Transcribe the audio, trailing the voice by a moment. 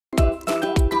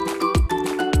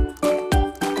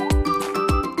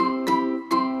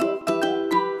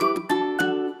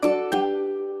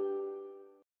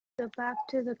So back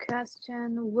to the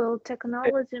question, will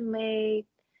technology make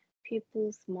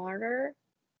people smarter?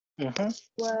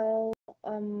 Well,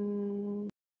 in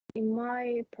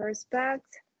my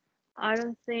perspective, I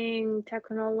don't think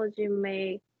technology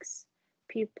makes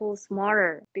people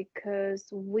smarter because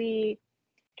we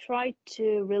try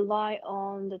to rely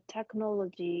on the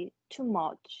technology too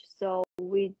much. So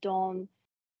we don't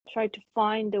try to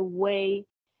find a way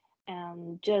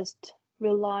and just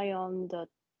rely on the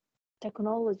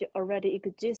technology already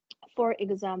exists. For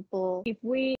example, if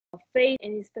we face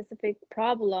any specific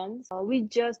problems, we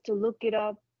just look it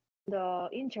up on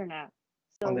the internet.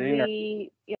 So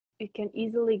we can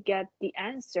easily get the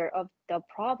answer of the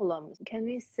problems. Can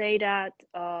we say that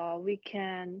we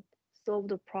can solve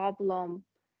the problem?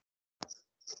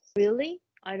 Really?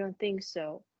 I don't think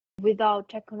so. Without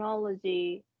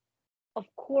technology, of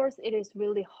course, it is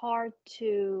really hard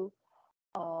to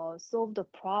solve the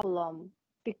problem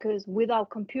because without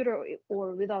computer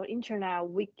or without internet,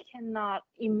 we cannot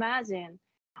imagine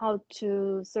how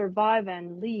to survive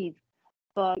and live.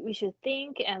 But we should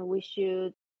think and we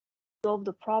should solve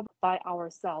the problem by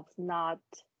ourselves, not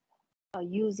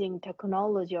using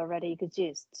technology already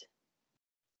exists.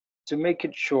 To make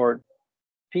it short,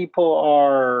 people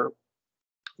are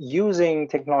using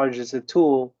technology as a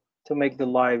tool to make their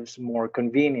lives more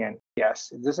convenient.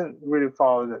 Yes, it doesn't really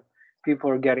follow that people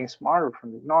are getting smarter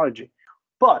from technology.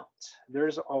 But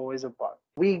there's always a but.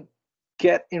 We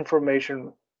get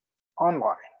information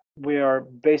online. We are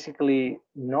basically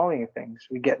knowing things.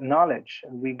 We get knowledge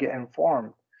and we get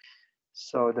informed.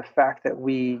 So the fact that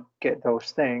we get those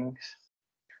things.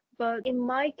 But in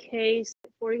my case,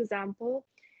 for example,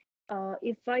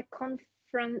 if I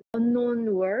confront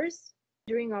unknown words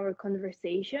during our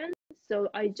conversation, so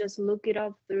I just look it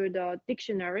up through the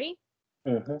dictionary,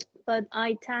 but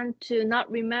I tend to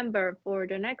not remember for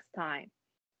the next time.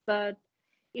 But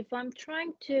if I'm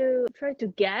trying to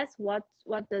guess what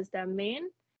does that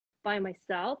mean by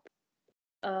myself,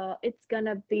 it's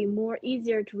gonna be more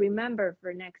easier to remember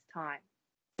for next time.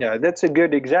 Yeah, that's a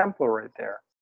good example right there.